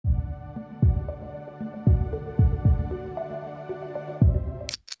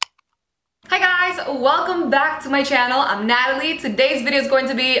welcome back to my channel. I'm Natalie. Today's video is going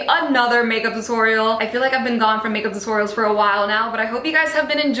to be another makeup tutorial. I feel like I've been gone from makeup tutorials for a while now, but I hope you guys have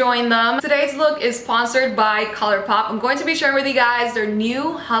been enjoying them. Today's look is sponsored by ColourPop. I'm going to be sharing with you guys their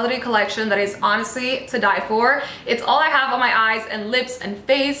new holiday collection that is honestly to die for. It's all I have on my eyes and lips and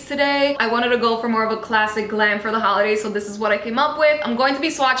face today. I wanted to go for more of a classic glam for the holidays, so this is what I came up with. I'm going to be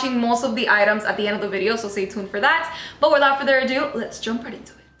swatching most of the items at the end of the video, so stay tuned for that. But without further ado, let's jump right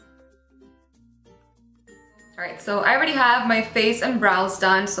into it. Alright, so I already have my face and brows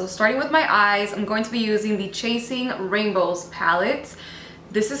done. So starting with my eyes, I'm going to be using the Chasing Rainbows palette.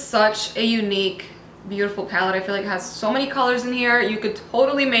 This is such a unique, beautiful palette. I feel like it has so many colors in here. You could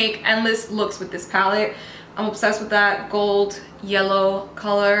totally make endless looks with this palette. I'm obsessed with that gold, yellow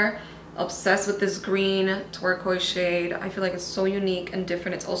color. Obsessed with this green turquoise shade. I feel like it's so unique and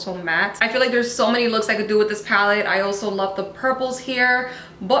different. It's also matte. I feel like there's so many looks I could do with this palette. I also love the purples here,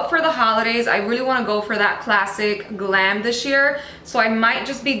 but for the holidays I really want to go for that classic glam this year, so I might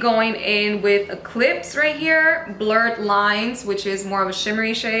just be going in with Eclipse right here, Blurred Lines, which is more of a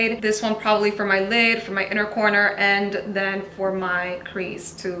shimmery shade. This one probably for my lid, for my inner corner, and then for my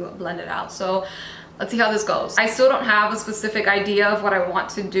crease to blend it out. So let's see how this goes. I still don't have a specific idea of what I want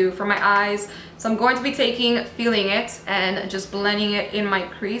to do for my eyes, so I'm going to be feeling it and just blending it in my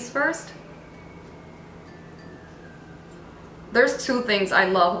crease first. There's two things I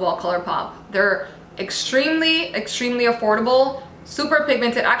love about ColourPop. They're extremely affordable, super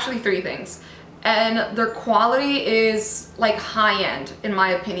pigmented, actually three things. And their quality is like high-end in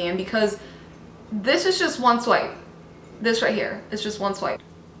my opinion, because this is just one swipe. This right here is just one swipe.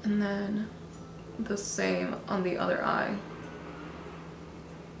 And then the same on the other eye.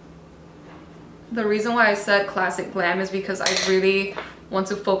 The reason why I said classic glam is because I really want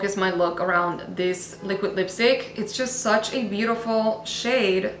to focus my look around this liquid lipstick. It's just such a beautiful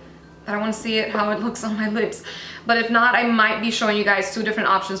shade that I want to see it how it looks on my lips. But if not, I might be showing you guys two different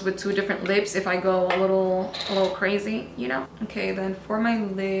options with two different lips if I go a little crazy, you know. Okay, then for my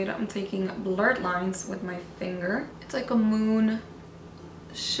lid, I'm taking Blurred Lines with my finger. It's like a moon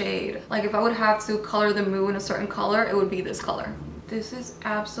shade. Like if I would have to color the moon a certain color, it would be this color. This is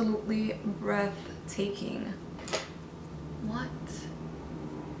absolutely breathtaking. What?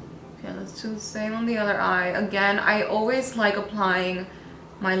 Okay, let's do the same on the other eye. Again, I always like applying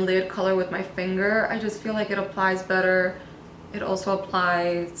my lid color with my finger. I just feel like it applies better. It also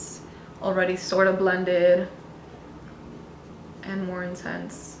applies already sort of blended and more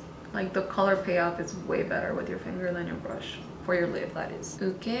intense. Like the color payoff is way better with your finger than your brush. For your lid, that is.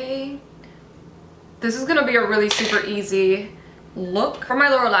 Okay, this is gonna be a really super easy look. For my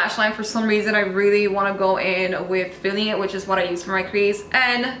lower lash line, for some reason I really want to go in with filling it, which is what I use for my crease,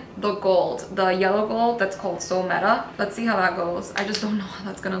 and the gold, the yellow gold that's called So Meta. Let's see how that goes. I just don't know how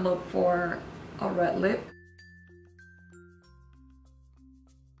that's gonna look for a red lip.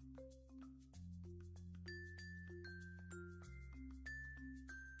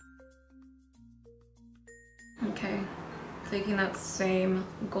 Okay, taking that same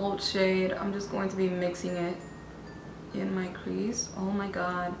gold shade, I'm just going to be mixing it in my crease. Oh my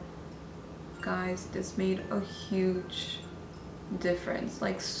god, guys, this made a huge difference.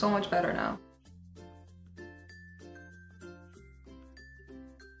 Like so much better now.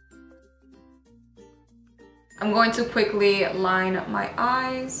 I'm going to quickly line my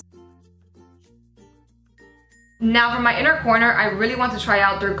eyes. Now for my inner corner, I really want to try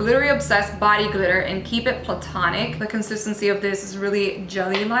out their Glittery Obsessed Body Glitter and keep it platonic. The consistency of this is really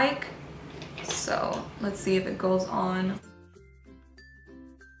jelly-like. So let's see if it goes on.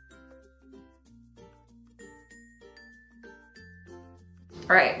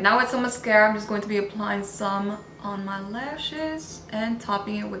 Alright, now with some mascara, I'm just going to be applying some on my lashes and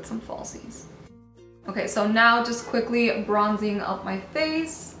topping it with some falsies. Okay, so now just quickly bronzing up my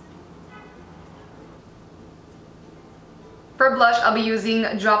face. For blush, I'll be using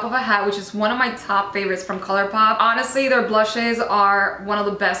Drop of a Hat, which is one of my top favorites from ColourPop. Honestly, their blushes are one of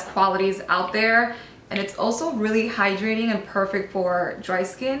the best qualities out there, and it's also really hydrating and perfect for dry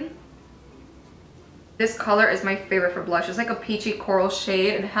skin. This color is my favorite for blush. It's like a peachy coral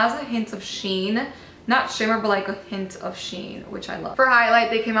shade. It has a hint of sheen. Not shimmer, but like a hint of sheen, which I love. For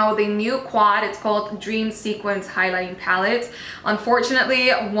highlight, they came out with a new quad. It's called Dream Sequence Highlighting Palette. Unfortunately,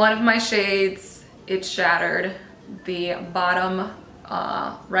 one of my shades, it shattered. The bottom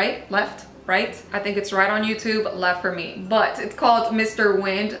left, right? I think it's right on YouTube, left for me. But it's called Mr.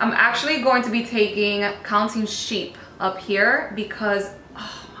 Wind. I'm actually going to be taking Counting Sheep up here because,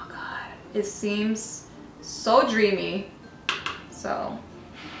 oh my god, it seems so dreamy. So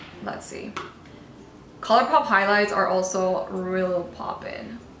let's see. ColourPop highlights are also real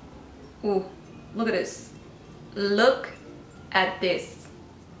poppin'. Ooh, Look at this. Look at this.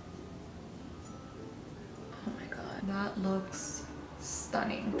 Oh my god, that looks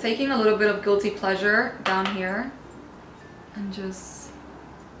stunning. Taking a little bit of Guilty Pleasure down here and just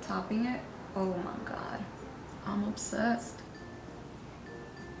topping it. Oh my god, I'm obsessed.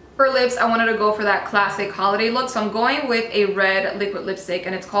 For lips, I wanted to go for that classic holiday look, so I'm going with a red liquid lipstick,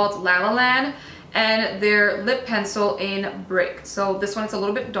 and it's called La La Land, and their lip pencil in Brick. So this one is a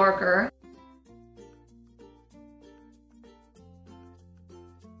little bit darker.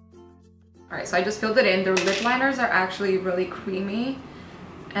 Alright, so I just filled it in. Their lip liners are actually really creamy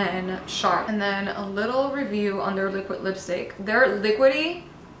and sharp. And then a little review on their liquid lipstick. They're liquidy,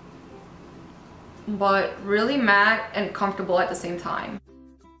 but really matte and comfortable at the same time.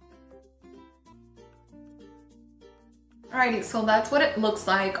 Alrighty, so that's what it looks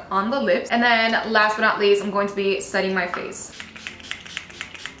like on the lips. And then last but not least, I'm going to be setting my face.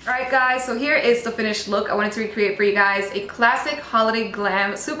 Alright guys, so here is the finished look. I wanted to recreate for you guys a classic holiday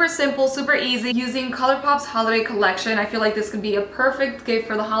glam. Super simple, super easy, using ColourPop's Holiday Collection. I feel like this could be a perfect gift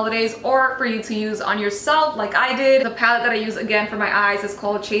for the holidays or for you to use on yourself like I did. The palette that I use again for my eyes is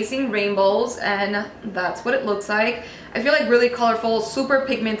called Chasing Rainbows, and that's what it looks like. I feel like really colorful, super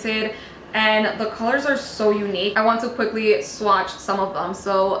pigmented, and the colors are so unique. I want to quickly swatch some of them.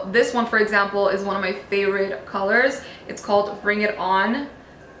 So this one, for example, is one of my favorite colors. It's called Bring It On.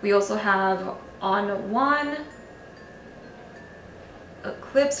 We also have On One,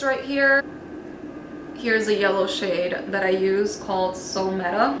 Eclipse right here. Here's a yellow shade that I use called So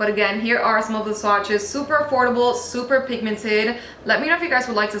Meta. But again, here are some of the swatches. Super affordable, super pigmented. Let me know if you guys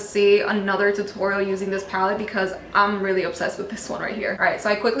would like to see another tutorial using this palette, because I'm really obsessed with this one right here. Alright, so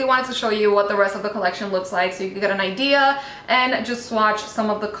I quickly wanted to show you what the rest of the collection looks like so you can get an idea and just swatch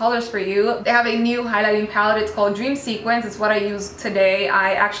some of the colors for you. They have a new highlighting palette. It's called Dream Sequence. It's what I used today.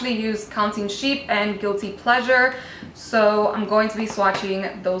 I actually used Counting Sheep and Guilty Pleasure. So I'm going to be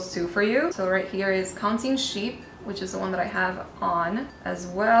swatching those two for you. So right here is Counting Sheep, which is the one that I have on, as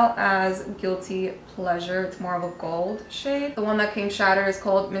well as Guilty Pleasure. It's more of a gold shade. The one that came shatter is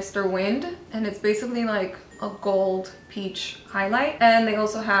called Mr. Wind, and it's basically like a gold peach highlight. And they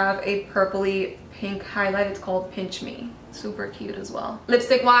also have a purpley pink highlight. It's called Pinch Me. Super cute as well.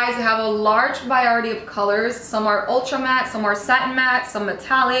 Lipstick wise, they have a large variety of colors. Some are ultra matte, some are satin matte, some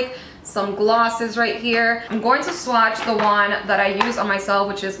metallic, some glosses right here. I'm going to swatch the one that I use on myself,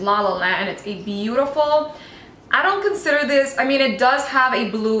 which is La La Land. It's a beautiful, I don't consider this, I mean, it does have a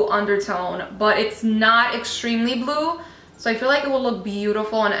blue undertone, but it's not extremely blue. So I feel like it will look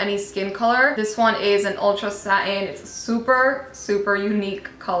beautiful on any skin color. This one is an ultra satin. It's a super, super unique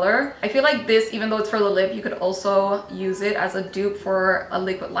color. I feel like this, even though it's for the lip, you could also use it as a dupe for a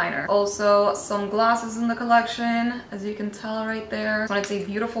liquid liner. Also, some glosses in the collection, as you can tell right there. When it's a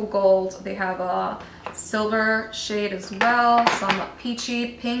beautiful gold, they have a silver shade as well, some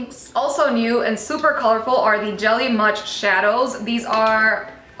peachy pinks. Also new and super colorful are the Jelly Much shadows. These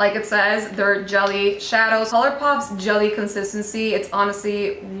are, like it says, they're jelly shadows. ColourPop's jelly consistency, it's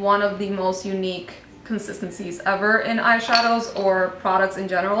honestly one of the most unique consistencies ever in eyeshadows or products in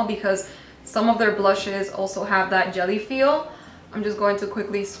general, because some of their blushes also have that jelly feel. I'm just going to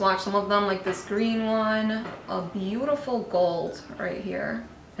quickly swatch some of them, like this green one, a beautiful gold right here,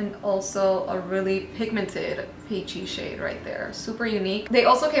 and also a really pigmented peachy shade right there. Super unique. They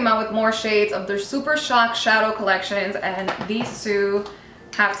also came out with more shades of their Super Shock shadow collections, and these two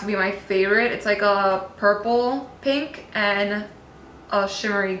have to be my favorite. It's like a purple pink and a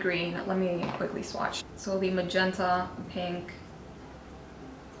shimmery green. Let me quickly swatch. So the magenta pink,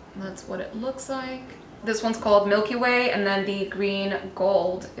 that's what it looks like. This one's called Milky Way, and then the green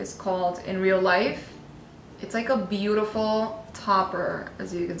gold is called In Real Life. It's like a beautiful topper,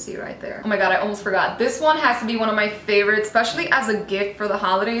 as you can see right there. Oh my god, I almost forgot. This one has to be one of my favorites, especially as a gift for the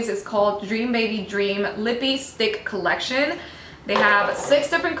holidays. It's called Dream Baby Dream Lippie Stick Collection. They have 6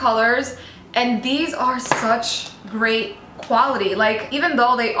 different colors, and these are such great quality. Like, even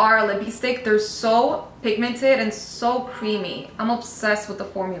though they are a lippy stick, they're so pigmented and so creamy. I'm obsessed with the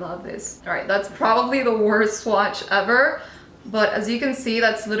formula of this. All right, that's probably the worst swatch ever, but as you can see,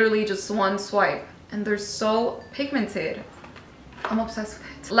 that's literally just one swipe, and they're so pigmented. I'm obsessed with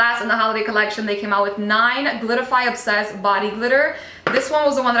it. Last in the holiday collection, they came out with 9 Glitterify Obsessed Body Glitter. This one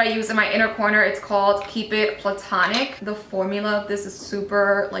was the one that I used in my inner corner. It's called Keep It Platonic. The formula of this is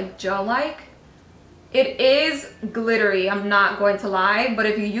super like gel-like. It is glittery, I'm not going to lie, but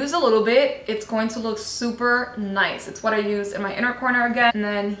if you use a little bit, it's going to look super nice. It's what I used in my inner corner again. And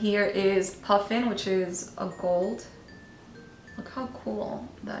then here is Puffin, which is a gold. Look how cool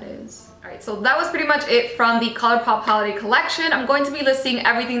that is. Alright, so that was pretty much it from the ColourPop Holiday Collection. I'm going to be listing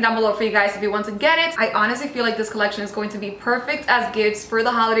everything down below for you guys if you want to get it. I honestly feel like this collection is going to be perfect as gifts for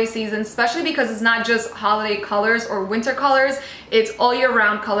the holiday season, especially because it's not just holiday colors or winter colors, it's all year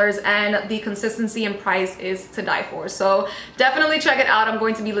round colors, and the consistency and price is to die for. So definitely check it out. I'm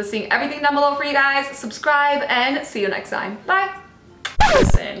going to be listing everything down below for you guys. Subscribe and see you next time. Bye!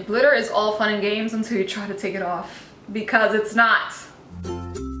 Listen, glitter is all fun and games until you try to take it off, because it's not.